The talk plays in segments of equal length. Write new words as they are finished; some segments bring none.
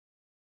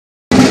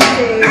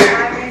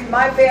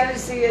My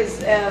fantasy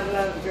is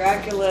of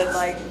Dracula,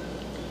 like.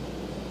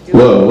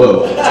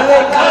 Whoa.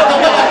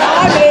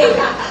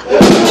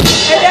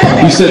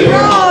 You said.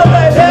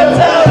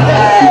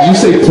 Did you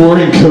say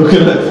pouring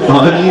coconut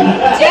on you?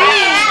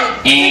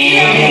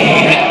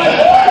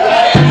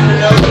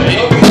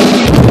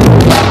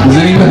 Does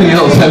anybody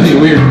else have any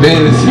weird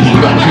fantasies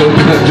about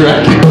coconut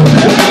Dracula?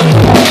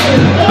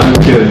 I'm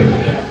kidding.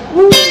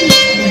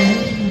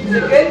 It's a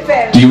good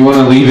fantasy. Do you want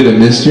to leave it a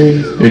mystery,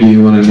 or do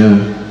you want to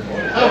know?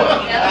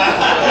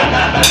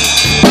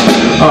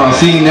 Oh,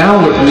 see,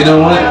 now, you know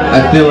what?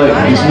 I feel like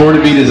there's more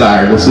to be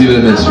desired. Let's leave it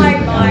a mystery. I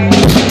like mine.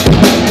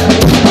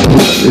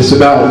 It's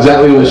about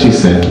exactly what she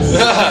said.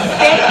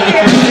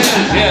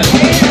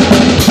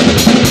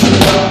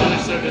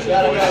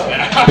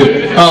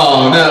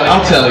 Oh, no,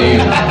 I'll tell you.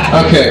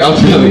 Okay, I'll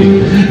tell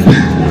you.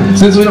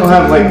 Since we don't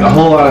have, like, a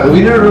whole lot of...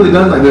 We've never really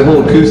done, like, the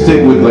whole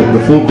acoustic with, like, the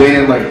full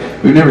band. Like,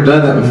 we've never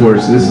done that before,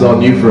 so this is all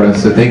new for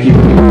us. So thank you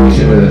for being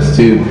patient with us,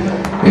 too.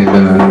 And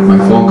my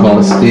phone call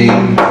to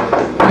Sting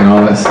and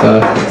all that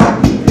stuff.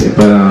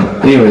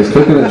 But anyways,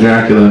 Coconut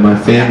Dracula, my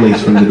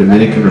family's from the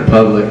Dominican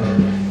Republic,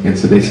 and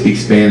so they speak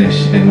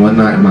Spanish. And one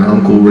night my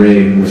Uncle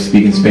Ray was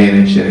speaking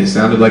Spanish, and it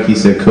sounded like he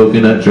said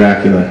Coconut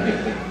Dracula,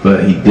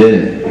 but he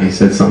didn't. He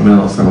said something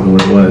else, I don't know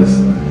what it was.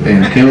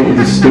 And I came up with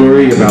this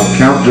story about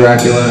Count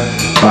Dracula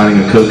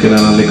finding a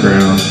coconut on the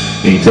ground,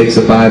 and he takes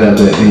a bite of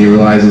it, and he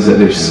realizes that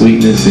there's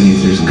sweetness and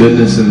there's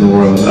goodness in the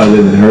world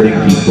other than hurting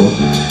people.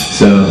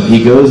 So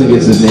he goes and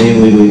gets his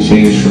name legally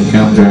changed from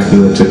Count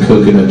Dracula to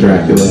Coconut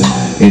Dracula,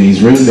 and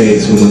he's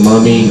roommates with a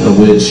mummy, a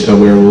witch, a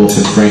werewolf,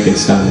 and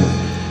Frankenstein.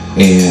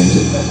 And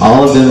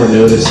all of them are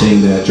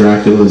noticing that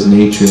Dracula's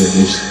nature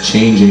is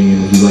changing,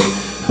 and he's like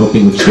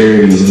helping with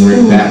charities and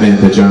wearing Batman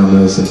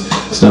pajamas and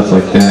stuff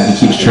like that.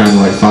 He keeps trying to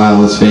like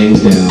file his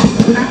fangs down,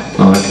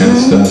 all that kind of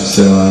stuff.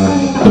 So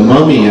the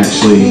mummy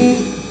actually,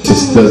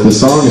 the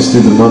song is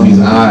through the mummy's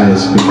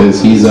eyes because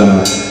he's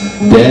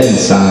dead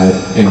inside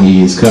and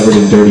he's covered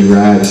in dirty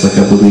rags, like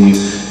I believe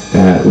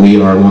that we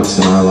are once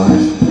in our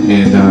life.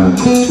 And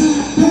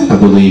I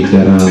believe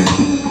that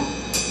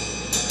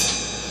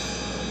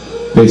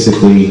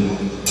basically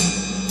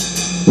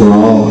we're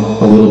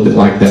all a little bit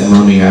like that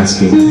mummy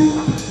asking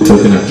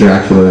Coconut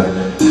Dracula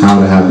how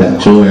to have that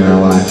joy in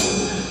our life.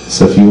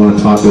 So if you want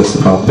to talk to us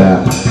about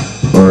that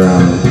or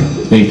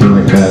anything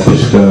like that,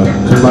 just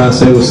come by and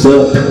say what's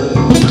up.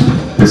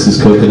 This is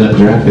Coconut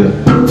Dracula.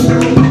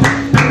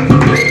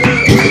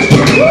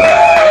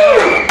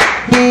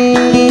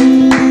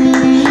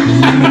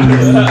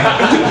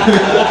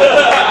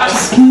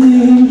 Just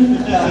kidding.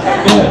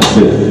 That's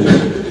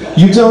it.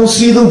 You don't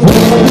see the world.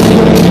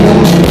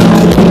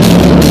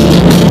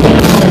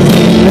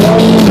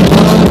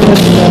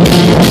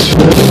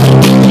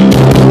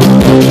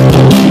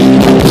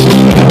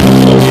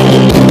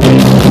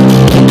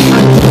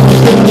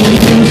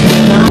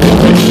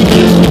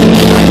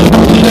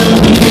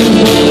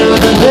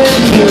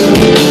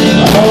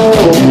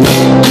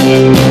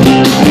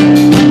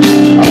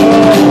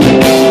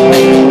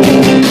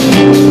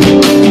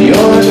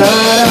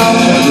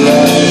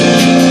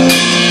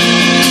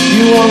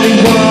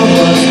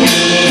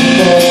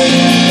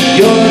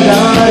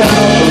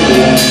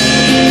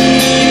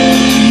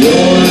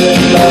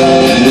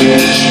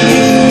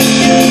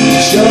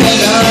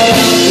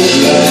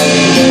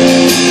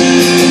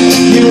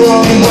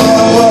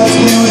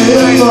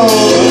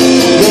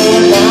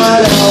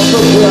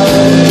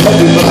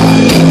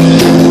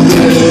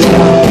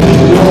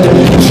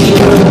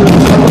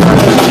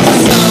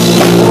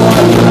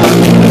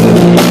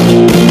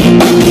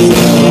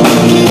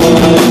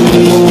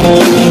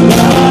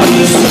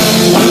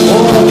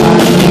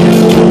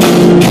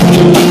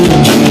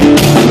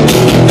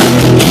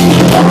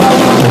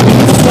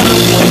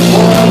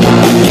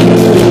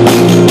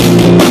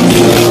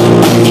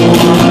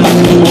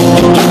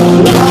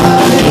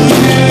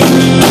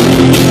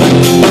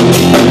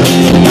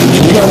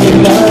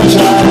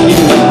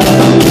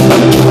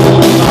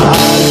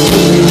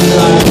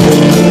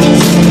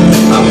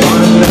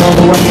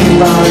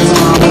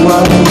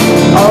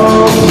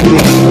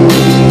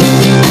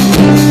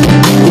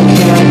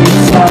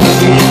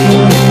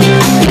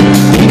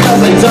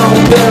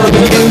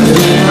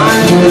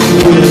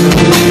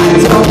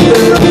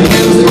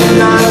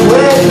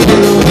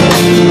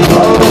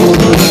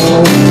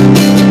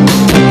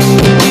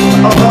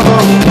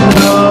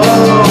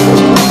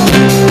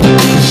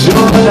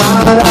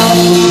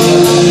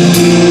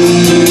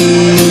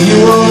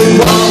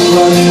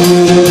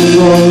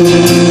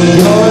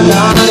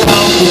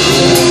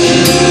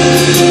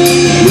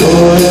 You're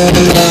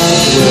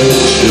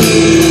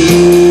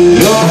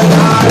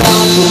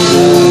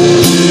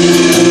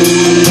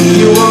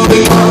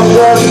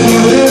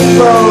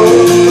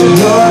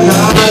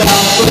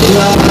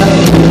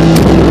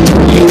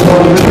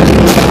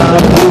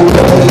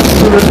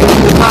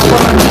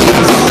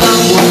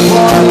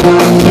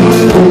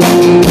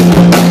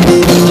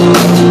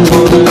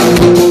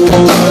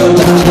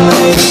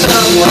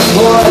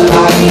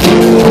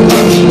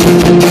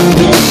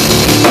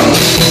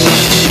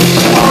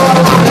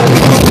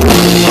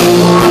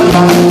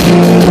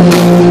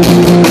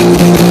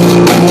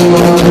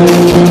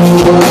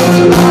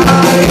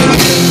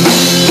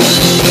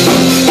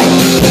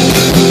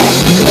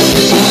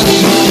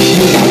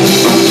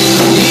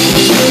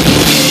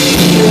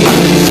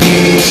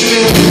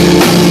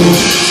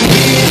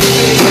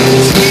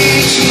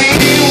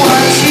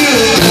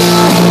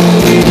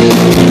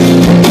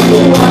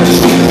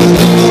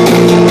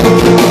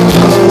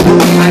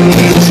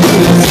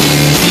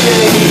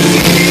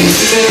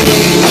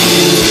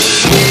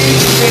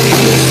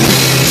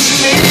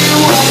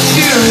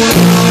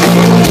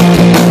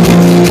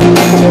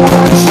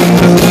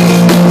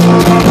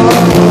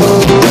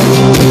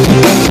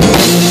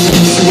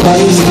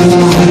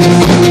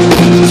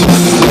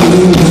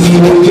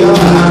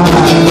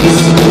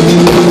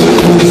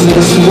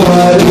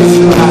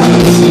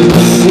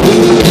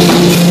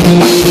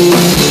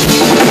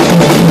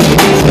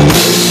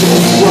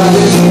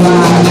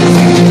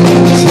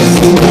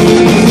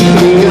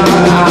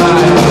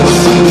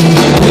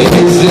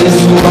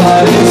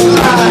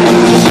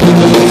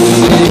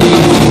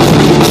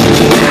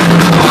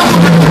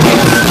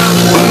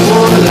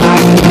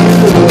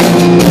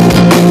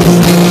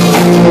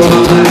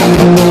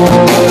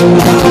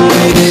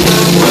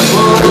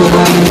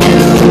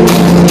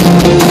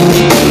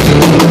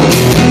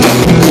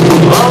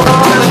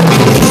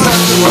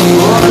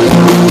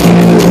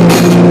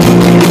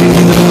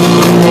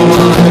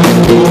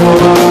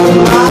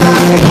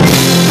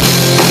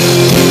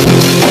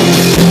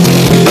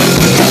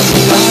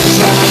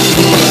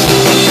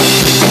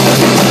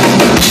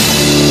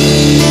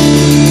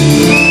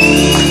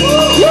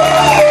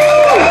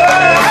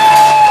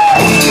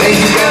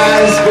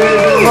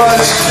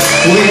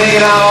We'll be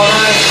hanging out all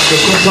night, so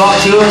come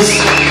talk to us.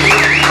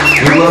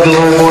 We'd love to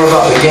learn more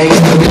about the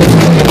gangster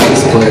in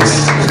this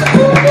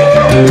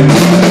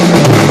place.